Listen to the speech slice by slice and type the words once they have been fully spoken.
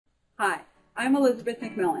Hi, I'm Elizabeth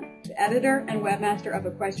McMillan, the editor and webmaster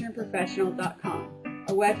of EquestrianProfessional.com,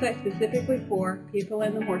 a website specifically for people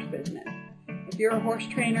in the horse business. If you're a horse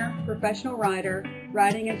trainer, professional rider,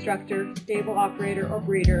 riding instructor, stable operator, or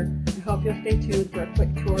breeder, I hope you'll stay tuned for a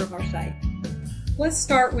quick tour of our site. Let's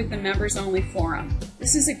start with the members-only forum.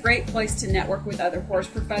 This is a great place to network with other horse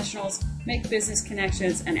professionals, make business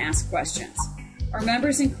connections, and ask questions. Our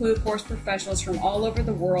members include horse professionals from all over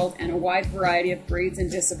the world and a wide variety of breeds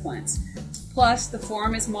and disciplines. Plus, the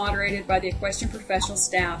forum is moderated by the Equestrian Professional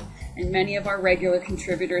staff, and many of our regular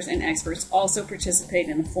contributors and experts also participate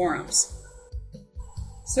in the forums.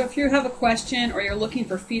 So if you have a question or you're looking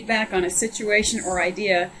for feedback on a situation or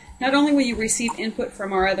idea, not only will you receive input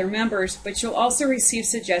from our other members, but you'll also receive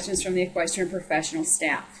suggestions from the Equestrian Professional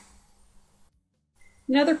staff.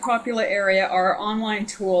 Another popular area are our online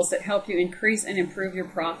tools that help you increase and improve your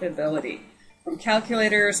profitability, from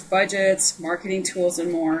calculators, budgets, marketing tools,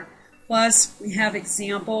 and more. Plus, we have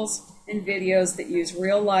examples and videos that use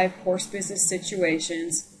real-life horse business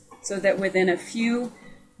situations so that within a few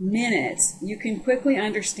minutes you can quickly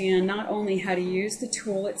understand not only how to use the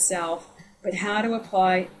tool itself, but how to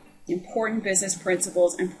apply important business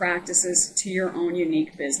principles and practices to your own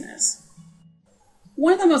unique business.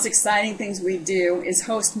 One of the most exciting things we do is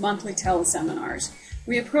host monthly teleseminars.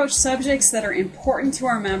 We approach subjects that are important to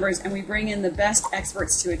our members and we bring in the best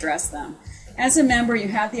experts to address them. As a member, you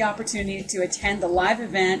have the opportunity to attend the live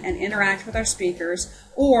event and interact with our speakers,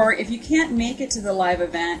 or if you can't make it to the live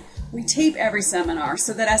event, we tape every seminar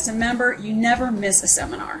so that as a member, you never miss a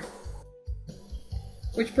seminar.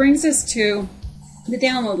 Which brings us to the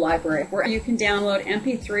download library, where you can download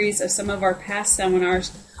MP3s of some of our past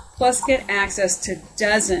seminars, plus get access to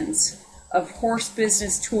dozens of horse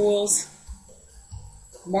business tools,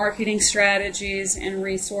 marketing strategies and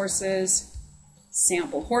resources,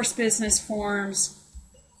 sample horse business forms,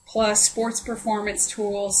 plus sports performance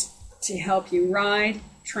tools to help you ride,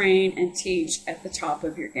 train, and teach at the top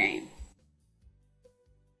of your game.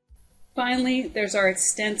 Finally, there's our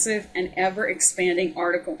extensive and ever-expanding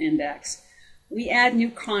article index. We add new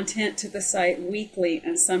content to the site weekly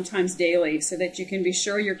and sometimes daily so that you can be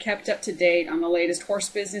sure you're kept up to date on the latest horse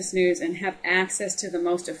business news and have access to the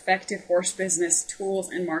most effective horse business tools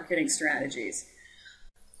and marketing strategies.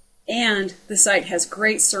 And the site has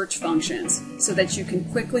great search functions so that you can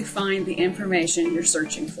quickly find the information you're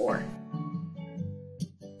searching for.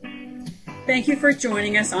 Thank you for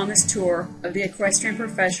joining us on this tour of the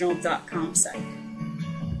EquestrianProfessional.com site.